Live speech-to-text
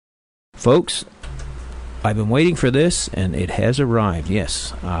Folks, I've been waiting for this, and it has arrived.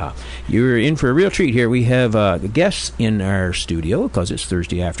 Yes, you're in for a real treat here. We have guests in our studio because it's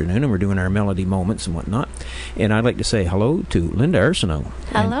Thursday afternoon, and we're doing our melody moments and whatnot. And I'd like to say hello to Linda Arsenault.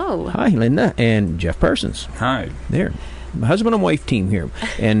 Hello. Hi, Linda. And Jeff Parsons. Hi. There. Husband and wife team here.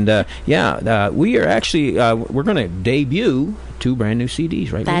 And, we are actually, we're going to debut 2 brand new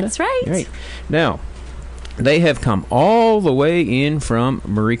CDs, right, Linda? That's right. Right. Now, they have come all the way in from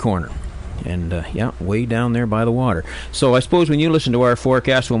Murray Corner. And, way down there by the water. So I suppose when you listen to our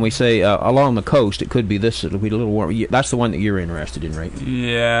forecast, when we say along the coast, it could be this, it'll be a little warm. That's the one that you're interested in, right?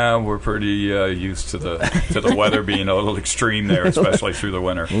 Yeah, we're pretty used to the weather being a little extreme there, especially through the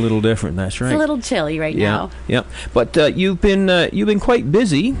winter. A little different, that's right. It's a little chilly right now. Yeah, but you've been quite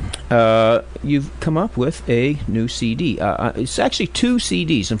busy. You've come up with a new CD. It's actually 2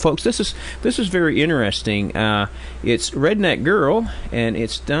 CDs, and folks, this is very interesting. It's Redneck Girl, and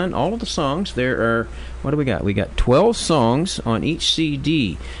it's done all of the songs. There are, what do we got? We got 12 songs on each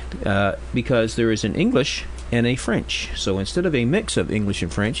CD because there is an English and a French. So instead of a mix of English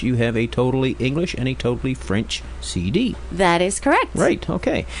and French, you have a totally English and a totally French CD. That is correct. Right,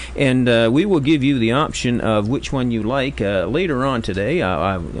 okay. And we will give you the option of which one you like later on today.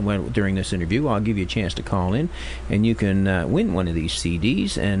 During this interview, I'll give you a chance to call in, and you can win one of these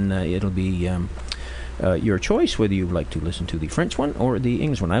CDs, and it'll be your choice whether you'd like to listen to the French one or the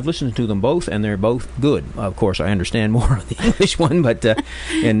English one. I've listened to them both, and they're both good. Of course, I understand more of the English one, but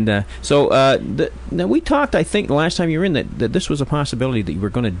now we talked, I think, the last time you were in that this was a possibility that you were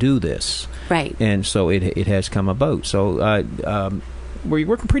going to do this. Right. And so it has come about. So were you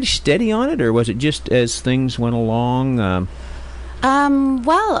working pretty steady on it, or was it just as things went along?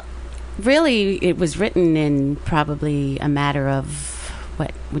 Well, really, it was written in probably a matter of,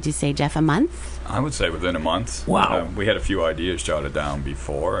 what would you say, Jeff, a month? I would say within a month. Wow. We had a few ideas jotted down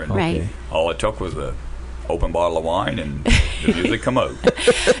before, and Right. all it took was a open bottle of wine, and the music come out.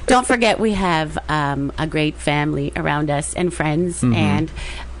 Don't forget, we have a great family around us and friends, and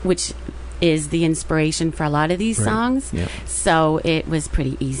which is the inspiration for a lot of these songs. Yeah. So it was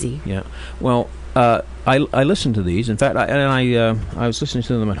pretty easy. Yeah. Well, I listened to these. In fact, I was listening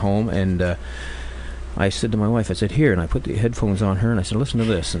to them at home, and I said to my wife, I said, here, and I put the headphones on her, and I said, listen to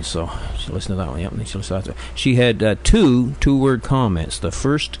this. And so she listened to that one. Yep, and she listened to that. She had 2 two-word comments. The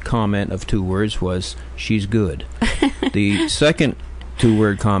first comment of 2 words was, she's good. The second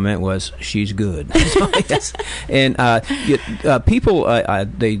 2-word comment was, she's good. So, yes. And people,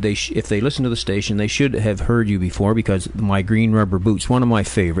 if they listen to the station, they should have heard you before, because My Green Rubber Boots, one of my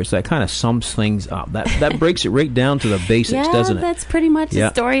favorites, that kind of sums things up. That breaks it right down to the basics, doesn't it? That's pretty much the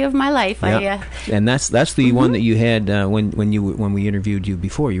story of my life. Yeah. And that's the one that you had when we interviewed you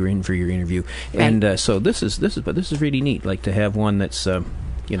before. You were in for your interview, right. And so this is really neat. Like to have one that's Well,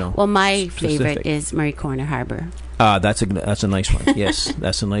 my specific. favorite is Murray Corner Harbor. That's a nice one. Yes,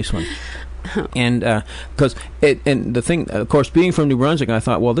 that's a nice one. And and the thing, of course, being from New Brunswick, I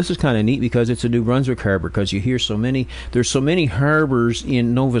thought, well, this is kind of neat because it's a New Brunswick harbor, because you hear there's so many harbors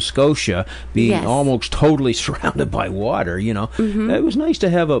in Nova Scotia being almost totally surrounded by water. It was nice to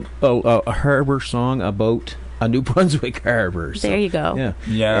have a harbor song about a New Brunswick harbor. So, there you go.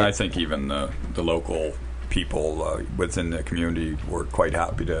 Yeah, I think even the local people within the community were quite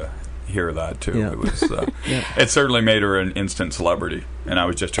happy to hear that too. Yeah. It was it certainly made her an instant celebrity, and I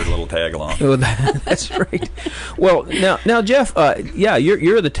was just her little tag along. Oh, that's right. Well, now Jeff,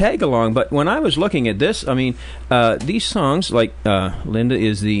 you're the tag along, but when I was looking at this, I mean, these songs, like Linda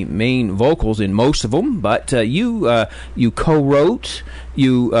is the main vocals in most of them, but you co-wrote,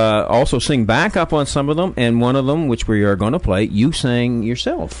 you also sing backup on some of them, and one of them, which we are going to play, you sang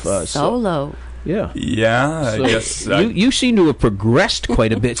yourself. Solo. Yeah. Yeah, So I guess you seem to have progressed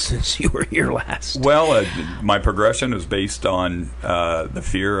quite a bit since you were here last. Well, my progression is based on the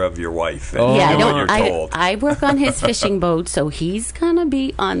fear of your wife and Yeah, what you're told. I work on his fishing boat, so he's gonna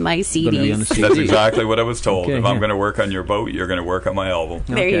be on my CDs. That's exactly what I was told. Okay, if I'm going to work on your boat, you're going to work on my album.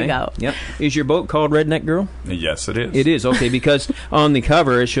 There you go. Yep. Is your boat called Redneck Girl? Yes, it is. It is, okay, because on the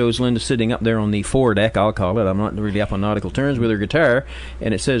cover it shows Linda sitting up there on the foredeck, I'll call it. I'm not really up on nautical terms, with her guitar,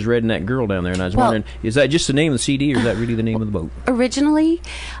 and it says Redneck Girl down there, and I was wondering, is that just the name of the CD, or is that really the name of the boat? Originally,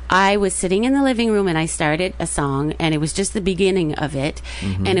 I was sitting in the living room and I started a song, and it was just the beginning of it,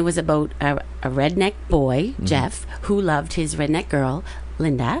 and it was about a redneck boy, Jeff, who loved his redneck girl,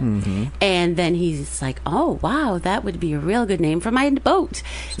 Linda, and then he's like, oh wow, that would be a real good name for my boat.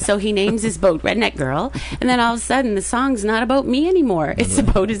 So he names his boat Redneck Girl, and then all of a sudden the song's not about me anymore, it's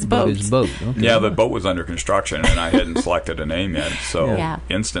about his boat. Okay. Yeah, the boat was under construction and I hadn't selected a name yet, so Yeah.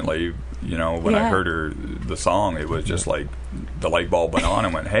 instantly you know, when I heard the song, it was just like the light bulb went on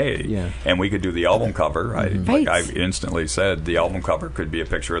and went, hey. And we could do the album cover. I instantly said the album cover could be a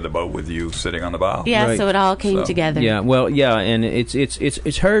picture of the boat with you sitting on the bow. Yeah, so it all came together. Yeah, well, yeah, and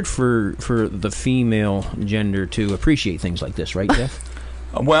it's hard for the female gender to appreciate things like this, right, Jeff?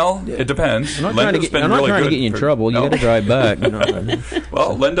 Well, it depends. I'm not trying to get you in trouble. You got to drive back. You know.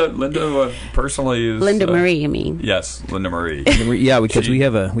 Well, Linda personally is Linda Marie. You mean? Yes, Linda Marie. Yeah, because we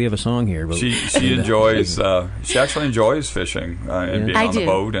have a song here. She enjoys. She actually enjoys fishing and being on the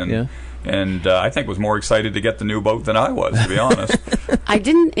boat, and I think was more excited to get the new boat than I was, to be honest. I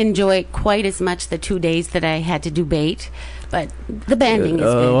didn't enjoy quite as much the 2 days that I had to do bait. But the banding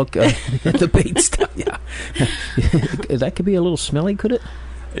is good. Okay. The bait stuff, yeah. That could be a little smelly, could it?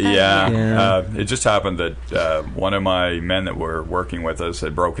 Yeah. It just happened that one of my men that were working with us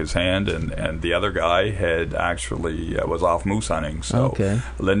had broke his hand, and the other guy had actually was off moose hunting. So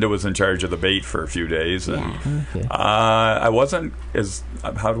Linda was in charge of the bait for a few days, and I wasn't as,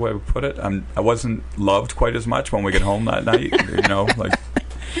 how do I put it? I wasn't loved quite as much when we get home that night. You know, like.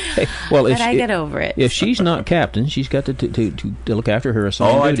 Hey, well, but I get over it. If she's not captain, she's got to look after her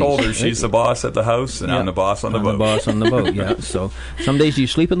assigned duties. I told her she's the boss at the house, and I'm the boss on the boat. The boss on the boat, yeah. So some days do you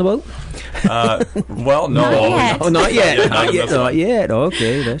sleep in the boat? Well, no. Not yet. Not yet.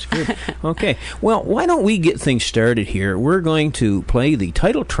 Okay, that's good. Okay. Well, why don't we get things started here? We're going to play the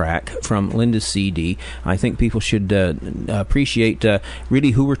title track from Linda's CD. I think people should appreciate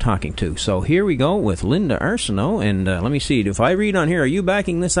really who we're talking to. So here we go with Linda Arsenault, and let me see. If I read on here, are you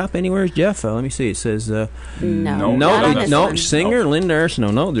backing this up anywhere, Jeff? Let me see. It says no singer Linda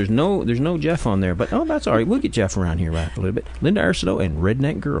Arsenault. No, there's no Jeff on there. But that's all right. We'll get Jeff around here back a little bit. Linda Arsenault and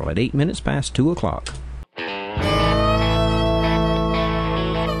Redneck Girl at 8 minutes past 2 o'clock.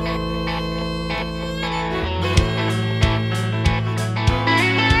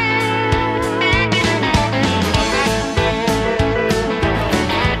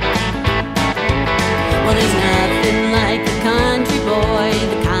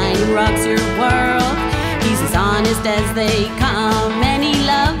 As they come, and he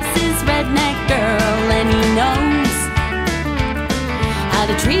loves his redneck girl, and he knows how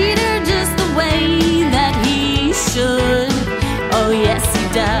to treat her just the way that he should. Oh yes, he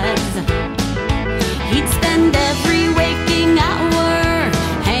does. He'd spend every waking hour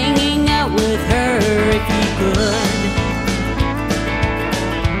hanging out with her if he could.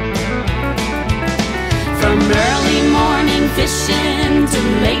 From early morning fishing to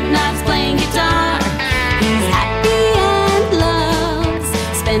late nights playing guitar, he's happy and loves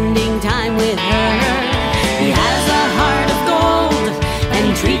spending time with her. He has a heart of gold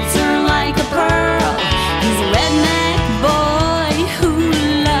and treats her like a pearl. He's a redneck boy who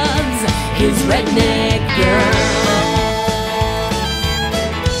loves his redneck girl.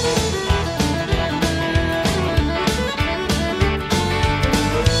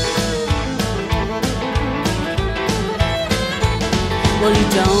 Well, you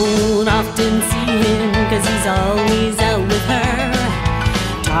don't often see him 'cause he's always out with her.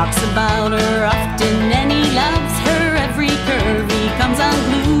 Talks about her often and he loves her every curve. He comes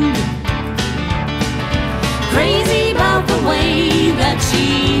unglued, crazy about the way that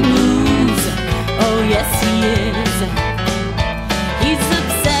she moves. Oh yes, he is. He's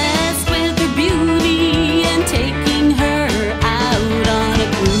obsessed with her beauty and taking her out on a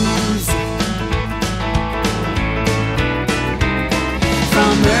cruise.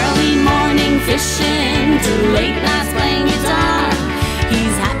 From early morning fishing to late nights playing guitar,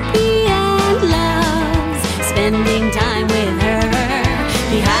 he's happy and loves spending time with her.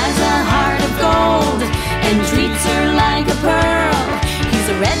 He has a heart of gold and treats her like a pearl. He's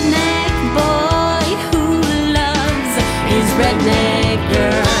a redneck boy who loves his redneck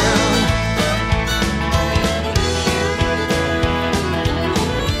girl.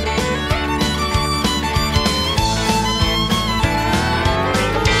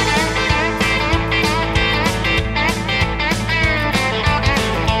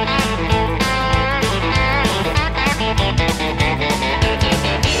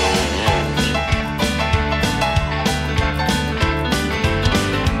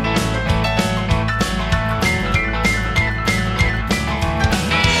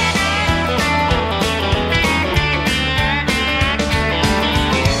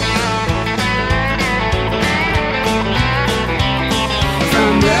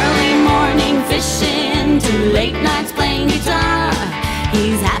 Late nights playing guitar,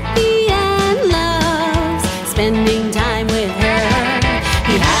 he's happy and loves spending time with her.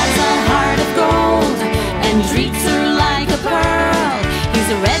 He has a heart of gold and treats her like a pearl. He's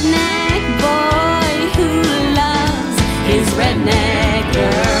a redneck boy who loves his redneck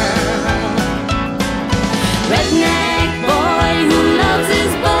girl.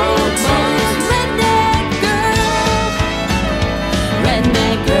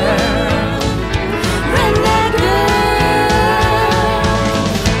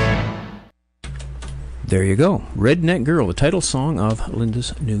 There you go. Redneck Girl, the title song of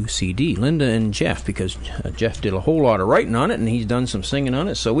Linda's new CD. Linda and Jeff, because Jeff did a whole lot of writing on it, and he's done some singing on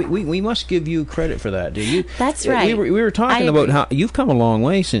it, so we must give you credit for that. Do you? That's right. We were talking about how you've come a long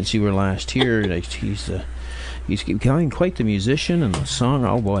way since you were last here. He's becoming quite the musician, and the song.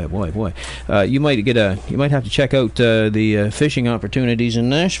 Oh boy. You might have to check out the fishing opportunities in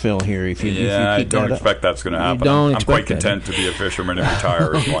Nashville here if you. Yeah, if you keep I don't expect that's going to happen. I'm quite content to be a fisherman and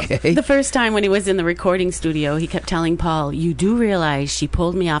retire as one. The first time when he was in the recording studio, he kept telling Paul, "You do realize she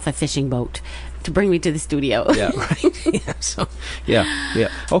pulled me off a fishing boat to bring me to the studio." Yeah, right. Yeah.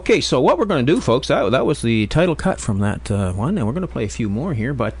 Okay, so what we're going to do, folks, that was the title cut from that one, and we're going to play a few more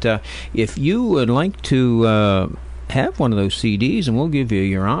here. But if you would like to have one of those CDs, and we'll give you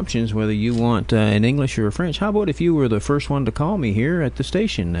your options, whether you want in English or French. How about if you were the first one to call me here at the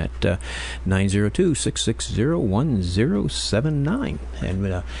station at 902-660-1079,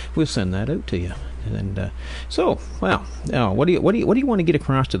 and we'll send that out to you. And what do you want to get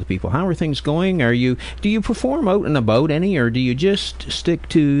across to the people? How are things going? Do you perform out and about any, or do you just stick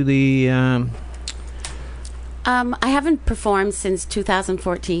to the? I haven't performed since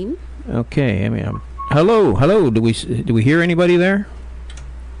 2014. Okay, I mean, hello. Do we hear anybody there?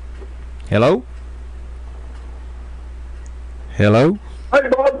 Hello. Hi,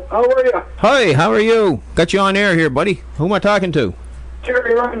 Bob. How are you? Hi, how are you? Got you on air here, buddy. Who am I talking to?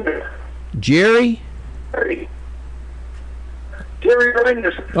 Terry Reinders. Jerry? Terry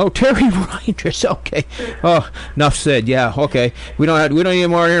Reinders. Oh, Terry Reinders. Okay. Oh, enough said. Yeah. Okay. We don't need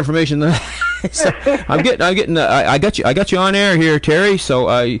more information than that. So I got you on air here, Terry. So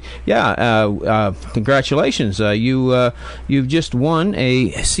congratulations. You've just won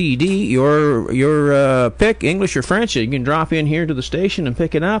a CD. Your pick, English or French. You can drop in here to the station and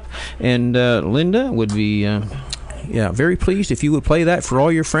pick it up. And Linda would be. Very pleased if you would play that for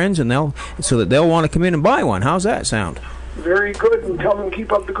all your friends, and they'll want to come in and buy one. How's that sound? Very good, and tell them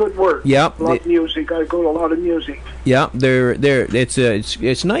keep up the good work. Yep. A lot of music. I go to a lot of music. Yeah,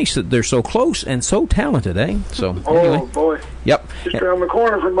 it's nice that they're so close and so talented, eh? So. Anyway. Oh boy. Yep. Just around the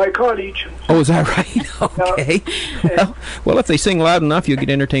corner from my cottage. Oh, is that right? Okay. Well, if they sing loud enough, you'll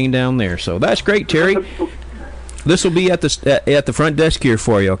get entertained down there. So that's great, Terry. This will be at the front desk here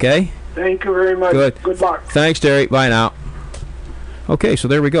for you. Okay. Thank you very much. Good luck. Thanks, Terry. Bye now. Okay, so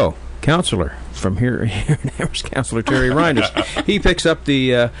there we go. Counselor from here in Amherst, Counselor Terry Reinders. He picks up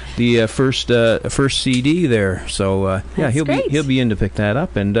the first CD there. So he'll be in to pick that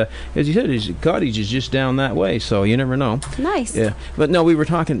up. And as you said, his cottage is just down that way, so you never know. Nice. Yeah, but no, we were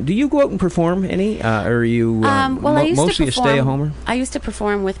talking. Do you go out and perform any, or are you mostly a stay-at-homer? I used to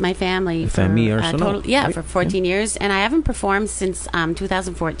perform with my family for 14 years, and I haven't performed since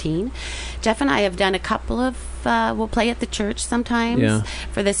 2014. Jeff and I have done a couple of. We'll play at the church sometimes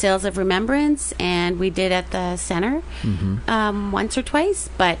for the Sales of Remembrance, and we did at the center once or twice.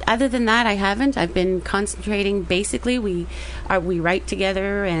 But other than that, I haven't. I've been concentrating. Basically, we write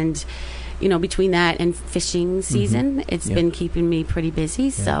together, and between that and fishing season, it's been keeping me pretty busy. Yeah.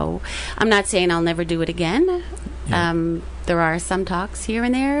 So I'm not saying I'll never do it again. Yeah. There are some talks here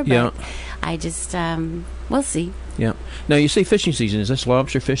and there, but I just we'll see. Yeah. Now, you say fishing season. Is this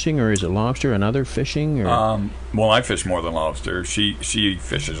lobster fishing, or is it lobster and other fishing? Or? Well, I fish more than lobster. She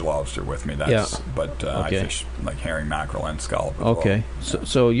fishes lobster with me. But I fish like herring, mackerel, and scallop as well.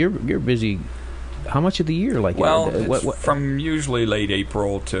 So you're busy. How much of the year? From usually late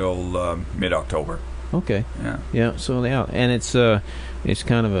April till mid-October. Okay. Yeah. So and it's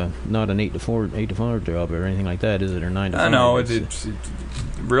kind of not an 8 to 4 job or anything like that, is it? Or 9 to 5? No, it's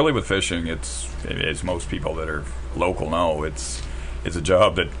really with fishing. As most people that are local know, it's a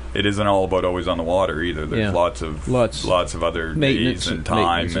job that it isn't all about always on the water either. There's lots of other days and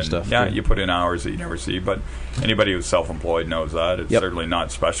time and stuff. Yeah, you put in hours that you never see. But anybody who's self-employed knows that. It's certainly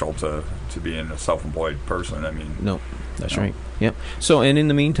not special to being a self-employed person. I mean, no. That's right. Yep. So, and in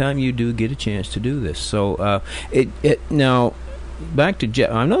the meantime, you do get a chance to do this. So, now, back to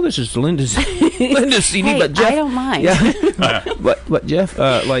Jeff. I know this is Linda's CD, but Jeff, I don't mind. Yeah. but Jeff,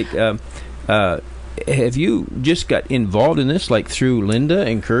 have you just got involved in this, through Linda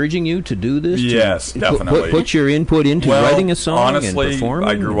encouraging you to do this? Yes, definitely. Put your input into writing a song and performing.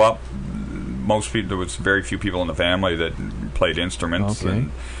 I grew up. Most people, there was very few people in the family that played instruments,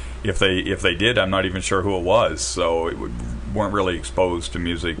 and if they did, I'm not even sure who it was. So weren't really exposed to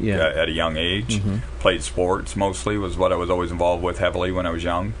music at a young age. Played sports mostly, was what I was always involved with heavily when I was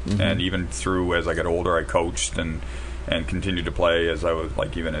young, and even through as I got older, I coached and continued to play as I was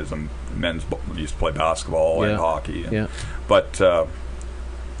even as a men's used to play basketball and hockey. But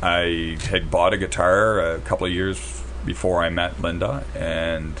I had bought a guitar a couple of years before I met Linda,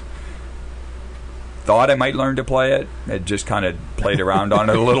 and thought I might learn to play it. I just kind of played around on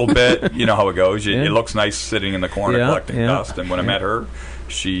it a little bit. You know how it goes. It looks nice sitting in the corner collecting dust. And when I met her,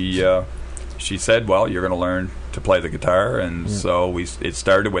 she said, well, you're going to learn to play the guitar. And so it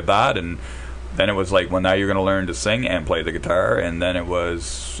started with that. And then it was like, well, now you're going to learn to sing and play the guitar. And then it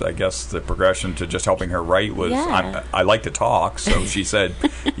was, I guess, the progression to just helping her write was, I like to talk. So she said,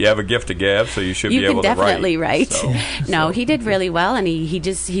 you have a gift to give, so you should be able to write. You can definitely write. No, he did really well, and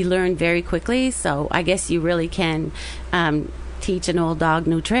he learned very quickly. So I guess you really can teach an old dog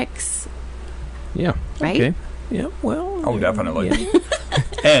new tricks. Yeah. Right? Okay. Yeah, well... Oh, definitely. Yeah.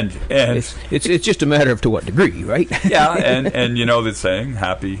 and it's just a matter of to what degree, right? Yeah, and you know the saying,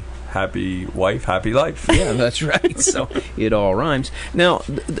 happy wife, happy life. Yeah, that's right. So it all rhymes. Now,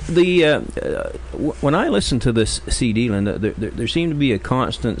 when I listen to this CD, Linda, there seemed to be a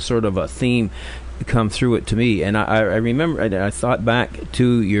constant sort of a theme come through it to me, and I remember I thought back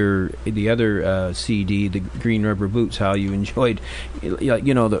to the other CD, the Green Rubber Boots, how you enjoyed,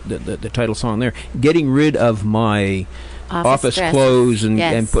 you know, the title song there, getting rid of my office clothes and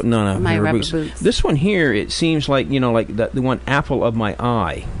putting on a pair of boots. This one here, it seems like, you know, like the one, apple of my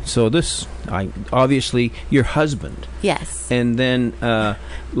eye. So this, obviously your husband. Yes. And then let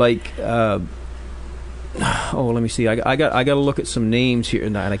me see. I got to look at some names here,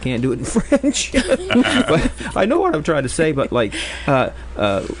 and I can't do it in French. But I know what I'm trying to say. But like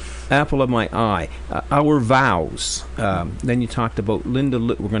apple of my eye, our vows. Then you talked about Linda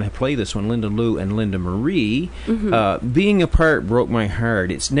Lou. We're going to play this one, Linda Lou and Linda Marie. Being apart broke my heart.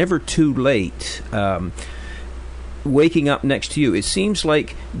 It's never too late. Waking up next to you. It seems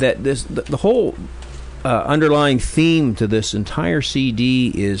like that the whole underlying theme to this entire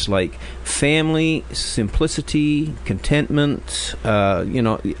CD is like family, simplicity, contentment. You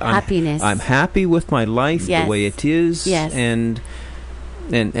know, happiness. I'm happy with my life the way it is. Yes. And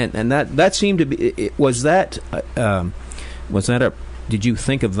that seemed to be. Was that a? Did you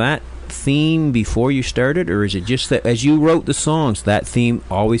think of that theme before you started, or is it just that as you wrote the songs, that theme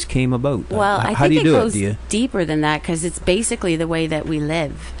always came about? Well, how do you do it goes deeper than that, because it's basically the way that we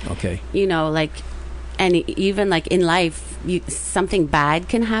live. Okay. You know, like, and even like in life, something bad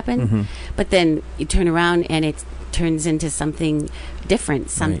can happen, but then you turn around and it turns into something different,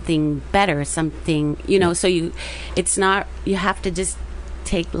 something better, something, you know. So you have to just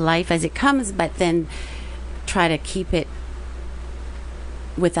take life as it comes, but then try to keep it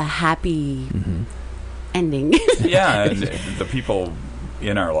with a happy ending. Yeah, and the people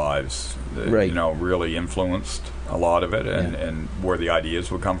in our lives, you know, really influenced a lot of it, and where the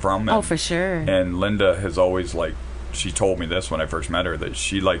ideas would come from. And, for sure. And Linda has always, like, she told me this when I first met her, that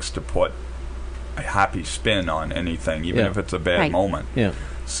she likes to put a happy spin on anything, even if it's a bad moment. Yeah.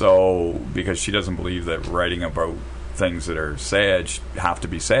 So, because she doesn't believe that writing about things that are sad have to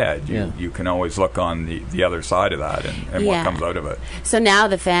be sad. You can always look on the other side of that and what comes out of it. So now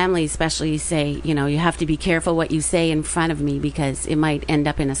the family especially say, you know, you have to be careful what you say in front of me, because it might end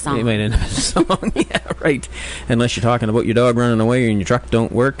up in a song. It might end up in a song. Yeah, right. Unless you're talking about your dog running away and your truck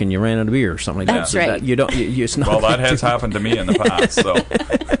don't work and you ran out of beer or something like that. That's right. You don't. It's not. Well, that has happened to me in the past. So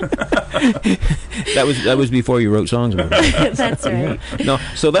that was before you wrote songs about it. That's right. Yeah. No,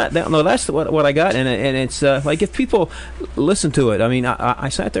 so that's what I got, and it's like, if people listen to it, I mean, I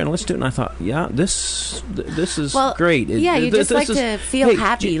sat there and listened to it, and I thought, this is great. You just like to feel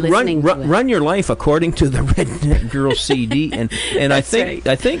happy listening to it. Run your life according to the Redneck Girl CD, and I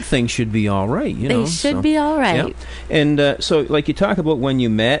think things should be all right. You know, they should be all right. Yeah. And so, like, you talk about when you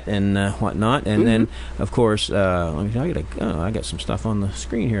met and whatnot, and then of course, I got some stuff on the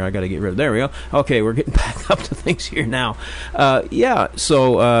screen here. I got to get rid of. There we go. Okay, we're getting back up to things here now.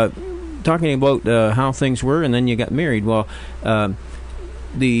 So talking about how things were, and then you got married. Well,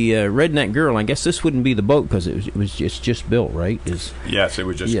 the Redneck Girl, I guess this wouldn't be the boat, because it's just built, right? Yes, it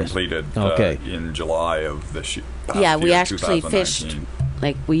was just completed in July of this year. We actually fished.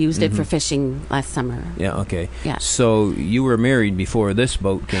 Like, we used it for fishing last summer. Yeah, okay. Yeah. So you were married before this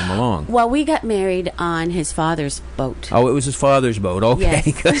boat came along. Well, we got married on his father's boat. Oh, it was his father's boat. Okay.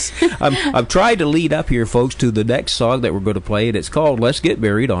 Because I've tried to lead up here, folks, to the next song that we're going to play, and it's called Let's Get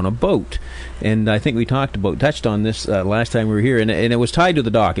Married on a Boat. And I think we touched on this last time we were here, and it was tied to the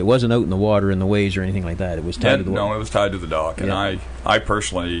dock. It wasn't out in the water in the waves or anything like that. It was tied to the water. No, it was tied to the dock. And I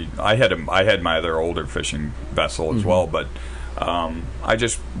personally, I had my other older fishing vessel as well, but I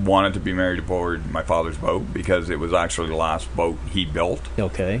just wanted to be married aboard my father's boat because it was actually the last boat he built.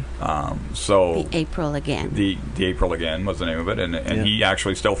 Okay. So the April Again. The April Again was the name of it, and he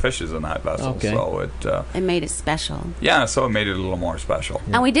actually still fishes in that vessel. Okay. So it made it special. Yeah, so it made it a little more special.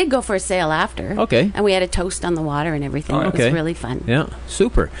 And we did go for a sail after. Okay. And we had a toast on the water and everything. It was really fun. Yeah,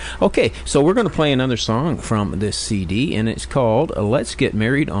 super. Okay, so we're going to play another song from this CD, and it's called Let's Get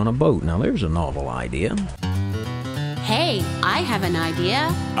Married on a Boat. Now, there's a novel idea. Hey, I have an idea.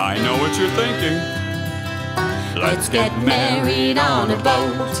 I know what you're thinking. Let's get married on a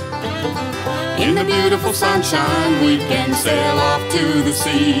boat. In the beautiful sunshine, we can sail off to the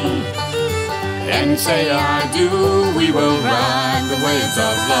sea. And say I do, we will ride the waves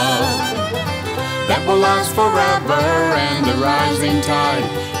of love that will last forever, and the rising tide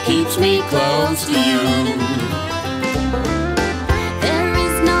keeps me close to you. There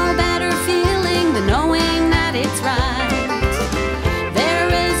is no better feeling than knowing that it's right. There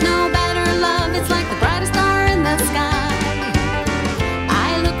is no better love, it's like the brightest star in the sky.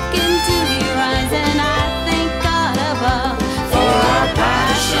 I look into your eyes and I thank God above for our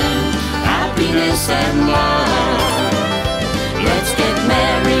passion, happiness and love. Let's get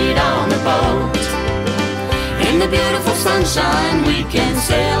married on a boat. In the beautiful sunshine, we can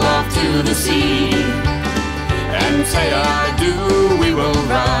sail off to the sea. And say I do, we will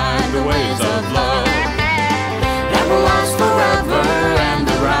ride the waves of love that will last forever, and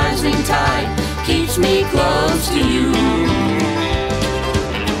the rising tide keeps me close to you.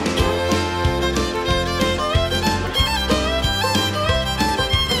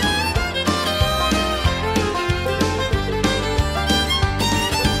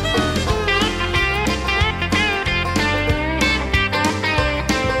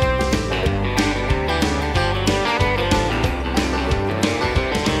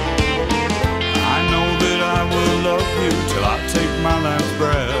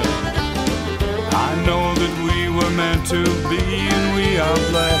 To be, and we are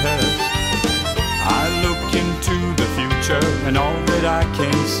blessed. I look into the future, and all that I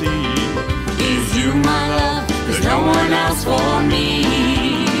can see is you, my love. There's no one else for me.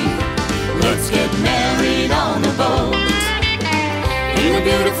 Let's get married on a boat. In the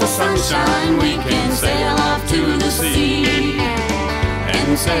beautiful sunshine, we can sail off to the sea.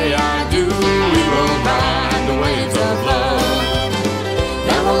 And say I do, we will ride the waves of love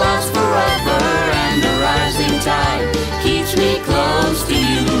that will last forever, and the rising tide keeps me close to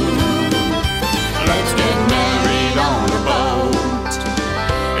you. Let's get married on a boat.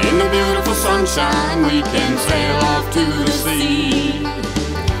 In the beautiful sunshine, we can sail off to the sea.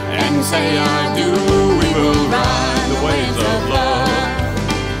 And say I do, we will ride the waves of love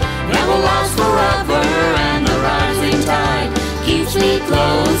that will last forever, and the rising tide keeps me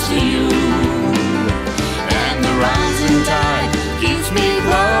close to you. And the rising tide keeps me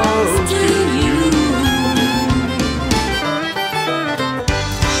close to you.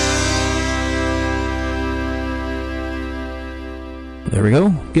 There we go.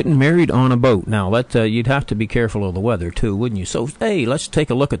 Getting married on a boat. Now, you'd have to be careful of the weather, too, wouldn't you? So, hey, let's take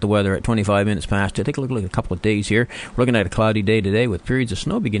a look at the weather at 25 minutes past. Take a look at a couple of days here. We're looking at a cloudy day today with periods of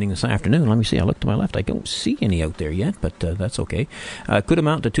snow beginning this afternoon. Let me see. I look to my left. I don't see any out there yet, but that's okay. Could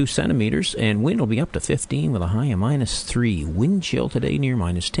amount to 2 centimeters, and wind will be up to 15 with a high of -3. Wind chill today near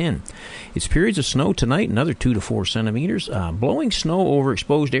 -10. It's periods of snow tonight, another 2 to 4 centimeters. Blowing snow over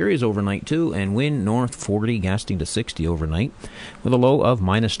exposed areas overnight, too, and wind north 40, gusting to 60 overnight, with a low of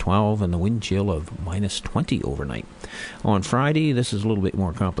 -12 and the wind chill of -20 overnight. On Friday, this is a little bit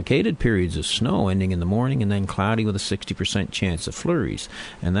more complicated. Periods of snow ending in the morning, and then cloudy with a 60% chance of flurries,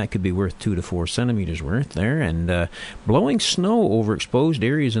 and that could be worth 2 to 4 centimeters worth there. And blowing snow over exposed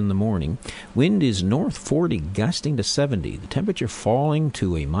areas in the morning. Wind is north 40, gusting to 70. The temperature falling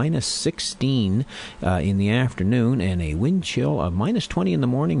to a -16 in the afternoon, and a wind chill of -20 in the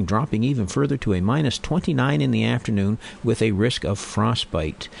morning, dropping even further to a -29 in the afternoon with a risk of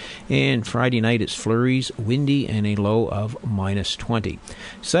frostbite. And Friday night it's flurries, windy, and a low of -20.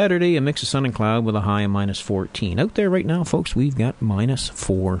 Saturday, a mix of sun and cloud with a high of -14. Out there right now, folks, we've got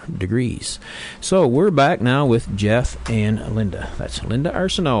 -4 degrees. So we're back now with Jeff and Linda. That's Linda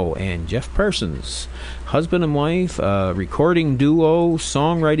Arsenault and Jeff Parsons. Husband and wife, recording duo,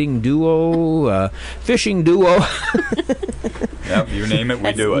 songwriting duo, fishing duo. Yep, you name it,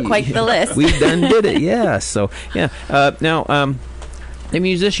 we do it. Quite the list. We done did it, yeah. So, yeah. Now, the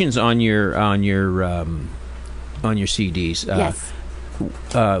musicians on your CDs. Yes.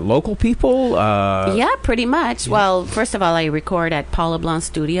 local people? Yeah, pretty much. Yeah. Well, first of all, I record at Paul LeBlanc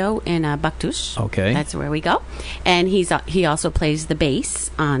Studio in Bucktouche. Okay. That's where we go. And he also plays the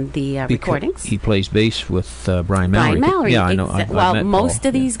bass on the recordings. He plays bass with Brian Mallory. Brian Mallory. Yeah, I know. Well, most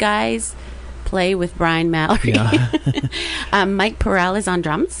of these guys play with Brian Mallory. Yeah. Mike Perel is on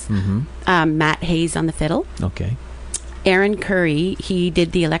drums. Mm-hmm. Matt Hayes on the fiddle. Okay. Aaron Curry, he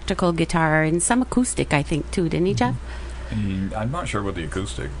did the electrical guitar and some acoustic, I think, too, didn't he, Jeff? I'm not sure about the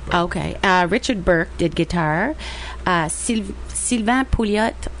acoustic. Okay. Richard Burke did guitar. Sylvain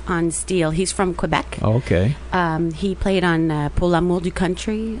Pouliot on steel. He's from Quebec. Okay. He played on Pour l'amour du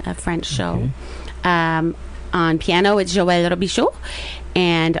country, a French show. Okay. On piano, it's Joël Robichaud.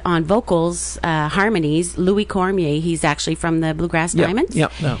 And on vocals, harmonies, Louis Cormier. He's actually from the Bluegrass Diamonds.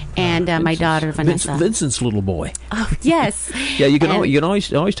 Yep. No. And my daughter Vanessa. Vincent's little boy. Oh yes. Yeah, you can always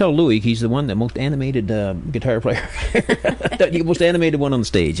tell Louis he's the one, the most animated guitar player, the most animated one on the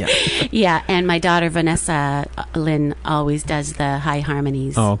stage. Yeah. Yeah, and my daughter Vanessa Lynn always does the high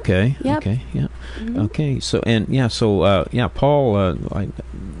harmonies. Oh, okay. Yep. Okay. Yeah. Mm-hmm. Okay. So Paul.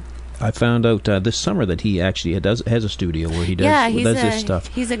 I found out this summer that he actually has a studio where he does his stuff.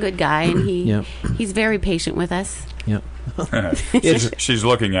 He's a good guy, and he's very patient with us. Yeah. She's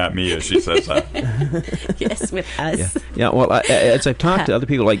looking at me as she says that. Yes, with us. Yeah. Well, as I've talked to other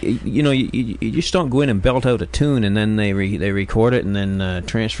people, like you just don't go in and belt out a tune and then they record it and then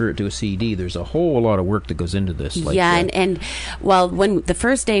transfer it to a CD. There's a whole lot of work that goes into this. Like, and when the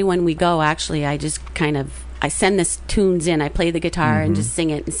first day when we go, actually, I just I send the tunes in. I play the guitar and just sing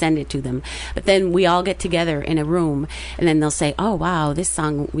it and send it to them. But then we all get together in a room, and then they'll say, "Oh, wow, this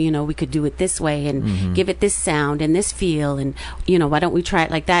song, we could do it this way and give it this sound and this feel, and why don't we try it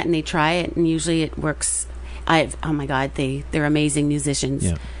like that?" And they try it, and usually it works. Oh my God, they're amazing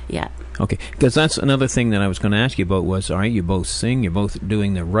musicians. Yeah. Okay, because that's another thing that I was going to ask you about was, all right, you both sing, you're both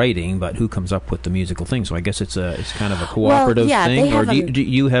doing the writing, but who comes up with the musical thing? So I guess it's kind of a cooperative thing, or do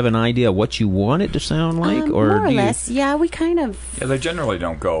you have an idea what you want it to sound like, or more or less? Yeah, we kind of. Yeah, they generally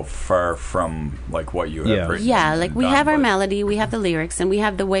don't go far from like what you have written. Yeah, like we have our melody, we have the lyrics, and we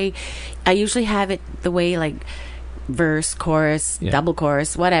have the way. I usually have it the way like verse, chorus, double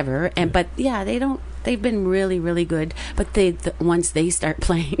chorus, whatever. But they don't. They've been really, really good. But once they start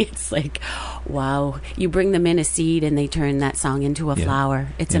playing, it's like, wow. You bring them in a seed and they turn that song into a flower.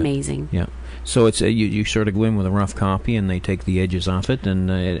 It's amazing. Yeah. So it's you sort of go in with a rough copy and they take the edges off it and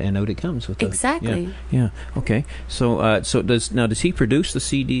out it comes with exactly. Yeah. Okay. So does he produce the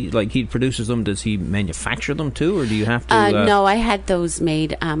CD? Like he produces them? Does he manufacture them too, or do you have to? No, I had those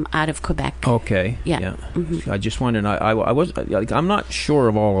made out of Quebec. Okay. Yeah. I just wondered. I was like, I'm not sure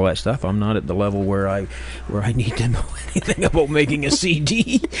of all of that stuff. I'm not at the level where I need to know anything about making a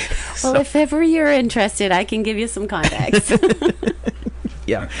CD. Well, if ever you're interested, I can give you some contacts.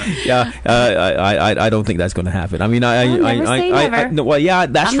 I don't think that's going to happen. I mean, never. Well, yeah,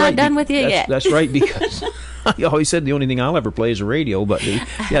 that's I'm right. I'm not done with you yet. That's right, because I always said the only thing I'll ever play is a radio. But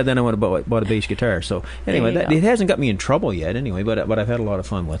then I bought a bass guitar. So anyway, it hasn't got me in trouble yet. Anyway, but I've had a lot of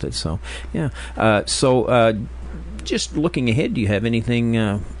fun with it. So yeah. Just looking ahead, do you have anything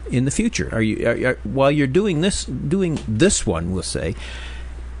in the future? Are you while you're doing this one, we'll say?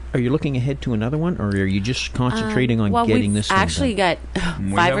 Are you looking ahead to another one, or are you just concentrating on getting this one done? We've actually got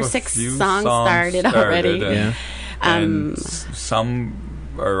 5 or 6 songs started already. And some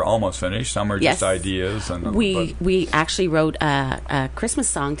are almost finished. Some are just ideas. And we actually wrote a Christmas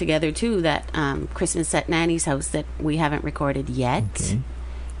song together, too, that Christmas at Nanny's house that we haven't recorded yet.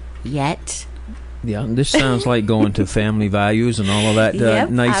 Okay. Yeah, this sounds like going to Family Values and all of that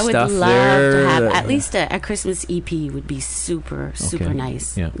nice stuff there. I would love to have at least a Christmas EP would be super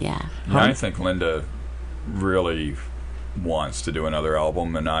nice. Yeah. I think Linda really wants to do another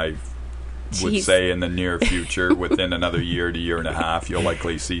album, and I would say in the near future, within another year to year and a half, you'll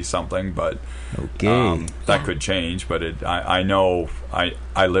likely see something. But that could change. But I know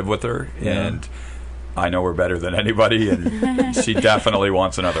I live with her, and I know her better than anybody, and she definitely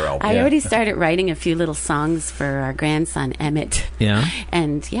wants another album. I already started writing a few little songs for our grandson Emmett. Yeah,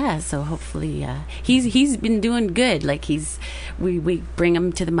 and so hopefully he's been doing good. Like we bring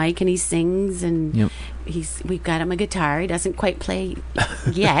him to the mic and he sings, and we've got him a guitar. He doesn't quite play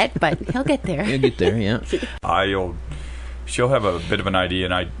yet, but he'll get there. He'll get there. Yeah. She'll have a bit of an idea,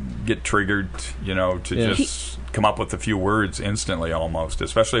 and I get triggered, to just come up with a few words instantly, almost.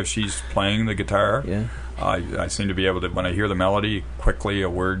 Especially if she's playing the guitar. Yeah. I seem to be able to, when I hear the melody, quickly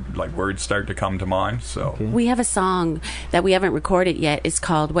words start to come to mind. So we have a song that we haven't recorded yet. It's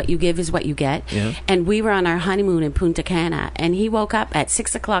called "What You Give Is What You Get." Yeah. And we were on our honeymoon in Punta Cana, and he woke up at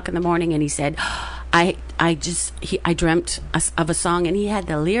 6:00 in the morning, and he said, I dreamt of a song, and he had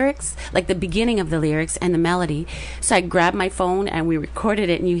the lyrics, like the beginning of the lyrics and the melody. So I grabbed my phone and we recorded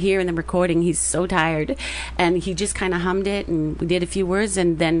it, and you hear in the recording he's so tired, and he just kind of hummed it, and we did a few words,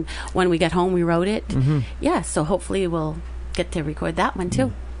 and then when we got home we wrote it. Yeah, so hopefully we'll get to record that one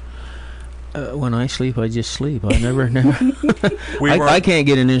too. When I sleep, I just sleep. I never. I can't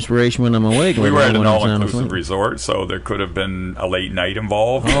get an inspiration when I'm awake. We were at an all-inclusive resort, so there could have been a late night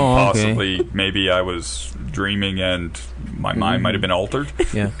involved. And possibly, maybe I was dreaming and my mind might have been altered.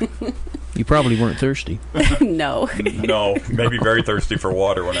 Yeah. You probably weren't thirsty. No. No, maybe very thirsty for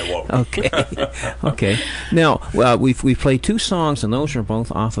water when I woke. Okay. Now, we've played 2 songs, and those are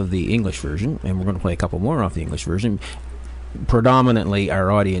both off of the English version, and we're going to play a couple more off the English version. Predominantly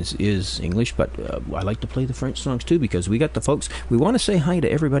our audience is English, but I like to play the French songs too, because we got the folks. We want to say hi to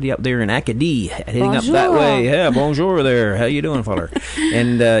everybody up there in Acadie, heading up that way. Yeah, bonjour there. How you doing, feller?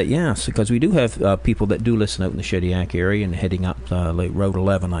 And yes, because we do have people that do listen out in the Shediac area and heading up like Road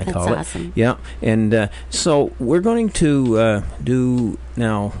 11, I call it. That's awesome. Yeah, and so we're going to do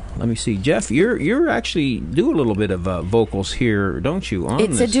now. Let me see, Jeff. You're actually do a little bit of vocals here, don't you?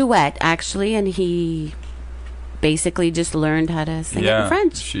 It's a duet actually, and he basically just learned how to sing it in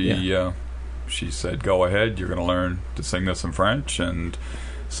French. She said, go ahead, you're going to learn to sing this in French. And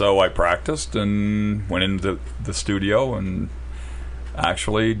so I practiced and went into the studio and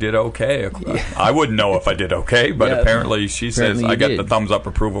actually did okay. I wouldn't know if I did okay, but apparently she says I got the thumbs up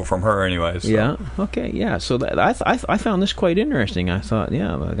approval from her anyway. So. Yeah. Okay. Yeah. So that I found this quite interesting. I thought,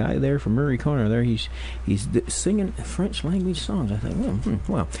 the guy there from Murray Corner there, he's singing French language songs. I thought,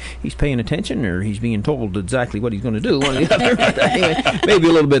 well, he's paying attention, or he's being told exactly what he's going to do. Maybe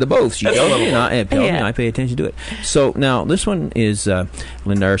a little bit of both. She told me, I pay attention to it. So now this one is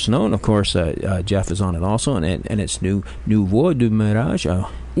Linda Arsenault, and of course Jeff is on it also, and it's Nous Voix du Mariage.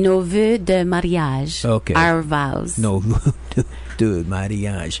 Nos vœux de mariage. Okay. Our vows. Nos vœux de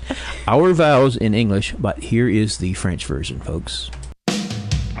mariage. Our vows in English, but here is the French version, folks.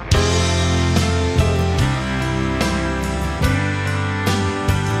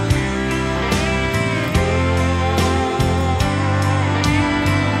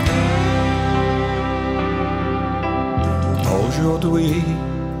 Aujourd'hui,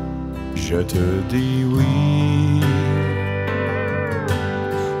 je te dis oui.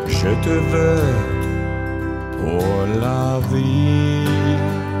 Je te veux pour la vie.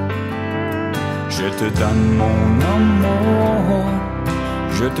 Je te donne mon amour.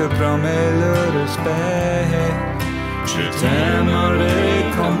 Je te promets le respect. Je t'aimerai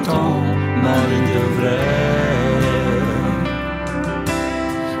comme ton mari devrait.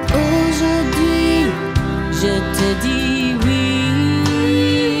 Aujourd'hui, je te dis oui.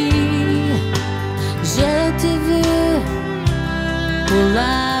 Je te veux pour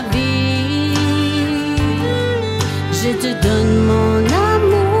la vie. Je te donne mon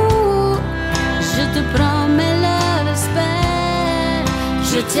amour, je te promets le respect.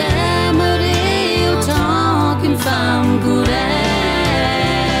 Je t'aimerai autant qu'une femme pourrait.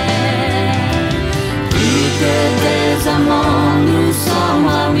 Plus que des amants, nous sommes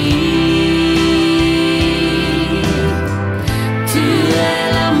amis. Tu es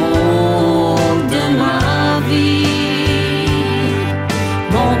l'amour de ma vie.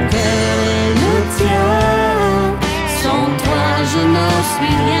 Mon cœur est le tien. Je n'en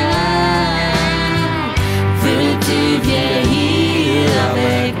suis rien. Veux-tu vieillir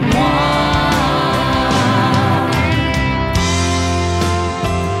avec moi?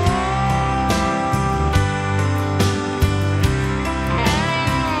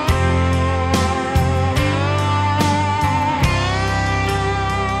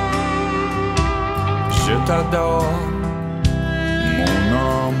 Je t'adore, mon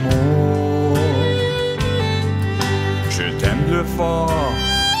amour. Je t'aime plus fort,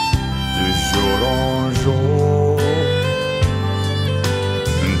 de jour en jour.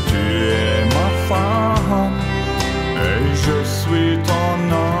 Tu es ma femme, et je suis ton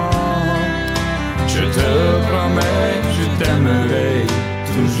homme. Je te promets, je t'aimerai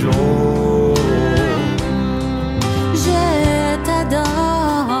toujours. Je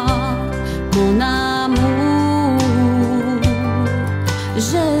t'adore, mon amour.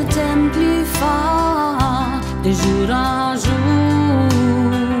 Je t'aime plus fort, de jour en jour.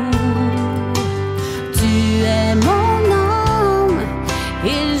 Tu es mon homme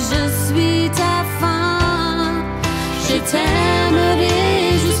et je suis ta femme. Je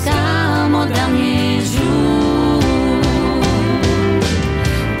t'aimerai jusqu'à mon dernier jour.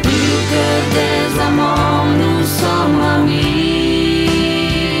 Plus que des amants, nous sommes amis.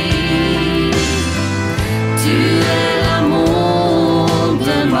 Tu es l'amour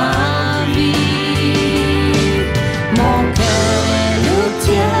de ma vie.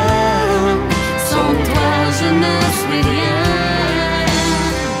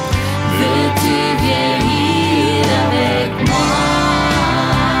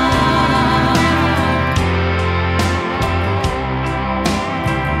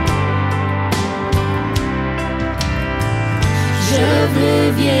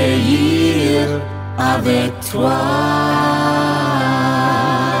 toi.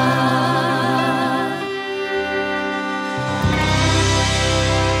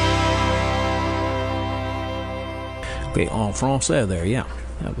 Okay, en français there, yeah.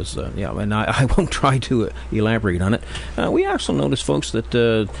 That was, and I won't try to elaborate on it. We also noticed, folks, that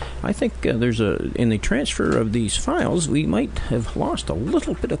I think there's in the transfer of these files, we might have lost a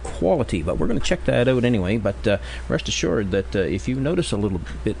little bit of quality, but we're going to check that out anyway. But rest assured that if you notice a little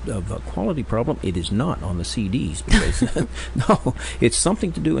bit of a quality problem, it is not on the CDs. Because no, it's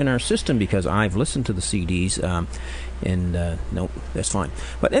something to do in our system, because I've listened to the CDs, and no, that's fine.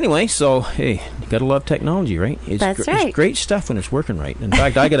 But anyway, so hey, you gotta love technology, right? That's right. It's great stuff when it's working right. In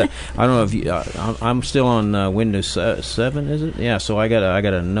fact, I don't know if you, I'm still on Windows 7, is it? Yeah. So I got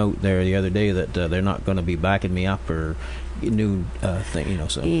a note there the other day that they're not going to be backing me up or new thing,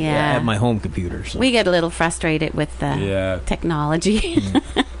 So yeah. At my home computer. So. We get a little frustrated with technology.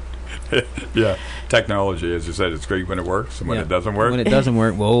 Yeah, technology, as you said, it's great when it works, and when it doesn't work. When it doesn't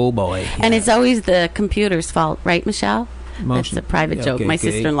work, oh boy. Yeah. And it's always the computer's fault, right, Michelle? That's a private joke. My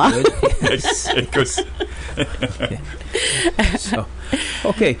sister-in-law. It goes. So,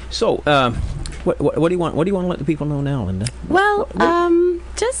 what do you want? What do you want to let the people know now, Linda? Well,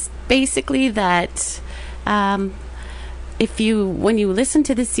 just basically that when you listen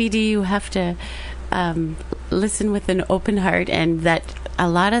to the CD, you have to listen with an open heart, and that a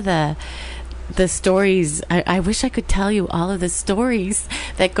lot of the stories, I wish I could tell you all of the stories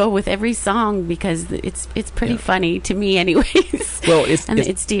that go with every song, because it's pretty funny to me anyways. Well,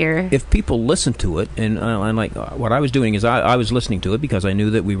 it's dear. If people listen to it, and like what I was doing is I was listening to it because I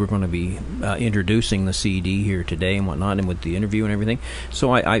knew that we were going to be introducing the CD here today and whatnot, and with the interview and everything.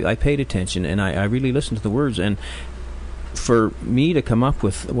 So I paid attention, and I really listened to the words. And for me to come up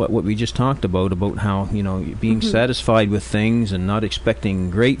with what we just talked about how being satisfied with things and not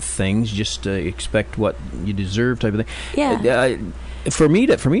expecting great things, just expect what you deserve type of thing. Yeah. For me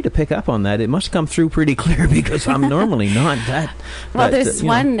to pick up on that, it must come through pretty clear, because I'm normally not that. Well, there's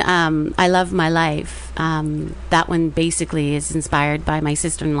one, I Love My Life. That one basically is inspired by my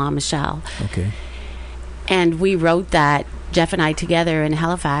sister-in-law, Michelle. Okay. And we wrote that, Jeff and I, together in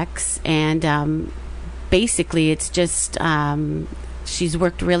Halifax, and basically it's just she's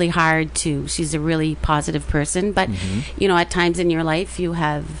worked really hard she's a really positive person, but at times in your life you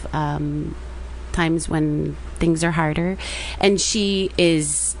have times when things are harder, and she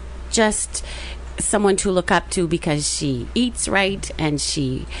is just someone to look up to, because she eats right, and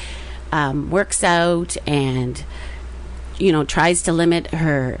she works out, and tries to limit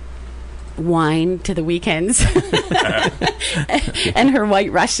her wine to the weekends and her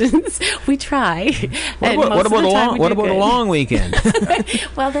White Russians. We try. What about a long weekend?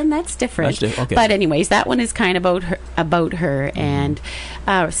 Well, then that's different. Okay. But anyways, that one is kind of about her, and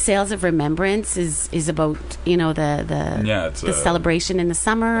Sales of Remembrance is about the celebration in the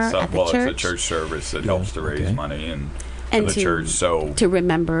summer at the church. It's a church service that helps to raise money and the church, so to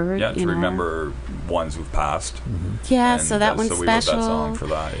remember, remember ones who've passed. Yeah, so that one's so special. We wrote that song for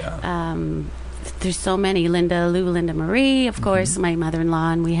that. Yeah. There's so many. Linda Lou, Linda Marie, of course, my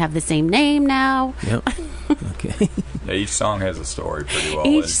mother-in-law, and we have the same name now. Yep. Okay. Yeah, each song has a story pretty well.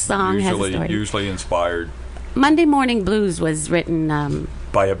 Each song has a story. Usually inspired. Monday Morning Blues was written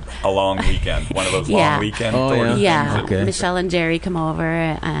by a long weekend, one of those long weekend tours. Yeah. Okay. Michelle and Jerry come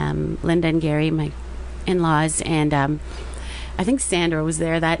over, Linda and Gary, my in-laws, and I think Sandra was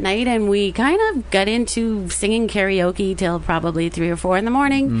there that night, and we kind of got into singing karaoke till probably 3 or 4 in the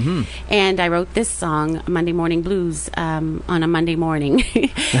morning. And I wrote this song, Monday Morning Blues, on a Monday morning,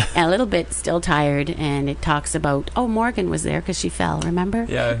 a little bit still tired, and it talks about, Morgan was there because she fell, remember?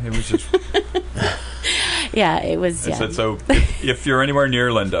 Yeah, it was just... Yeah, it was. Yeah. So if you're anywhere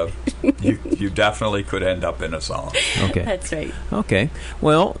near Linda, you definitely could end up in a song. Okay, that's right. Okay,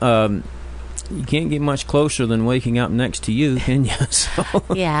 well, you can't get much closer than Waking Up Next to You, can you? So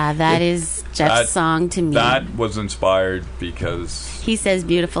yeah, that is Jeff's song to me. That was inspired because he says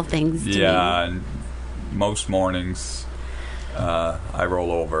beautiful things to me. Yeah, and most mornings I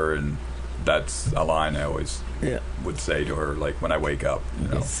roll over, and that's a line I always would say to her, like when I wake up.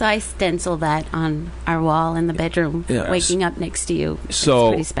 So I stencil that on our wall in the bedroom, Waking Up Next to You. So it's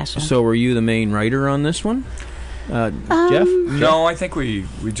pretty special. So were you the main writer on this one? Jeff? No, I think we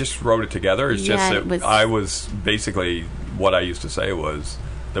just wrote it together. It's just that I was basically, what I used to say was,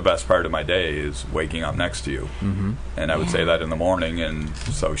 the best part of my day is waking up next to you. And I would say that in the morning, and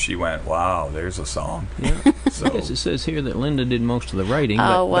so she went, wow, there's a song. So yes, it says here that Linda did most of the writing,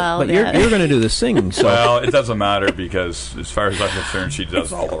 but you're going to do the singing. So. Well, it doesn't matter, because as far as I'm concerned, she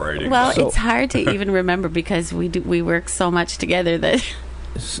does all the writing. Well, it's hard to even remember, because we work so much together that...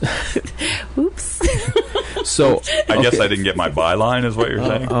 Oops. So I guess I didn't get my byline, is what you're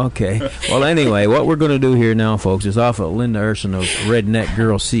saying? Okay. Well, anyway, what we're going to do here now, folks, is off of Linda Arsenault's Redneck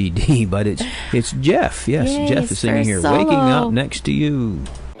Girl CD, but it's Jeff. Yes, Yay, Jeff is singing here, solo. Waking Up Next to You.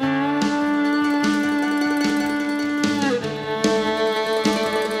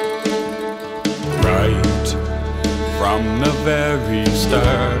 Right from the very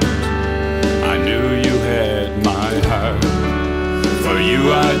start, I knew you had my heart. For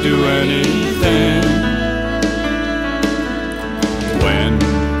you I'd do anything. When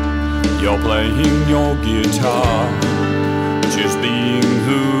you're playing your guitar, just being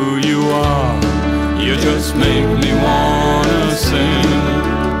who you are, you just make me wanna sing.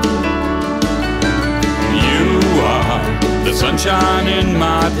 You are the sunshine in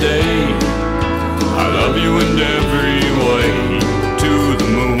my day. I love you in every way. To the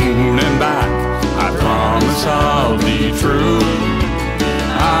moon and back, I promise I'll be true.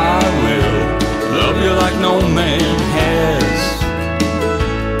 I will love you like no man has.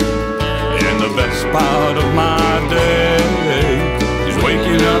 And the best part of my day is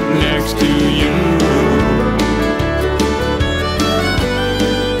waking up next to you.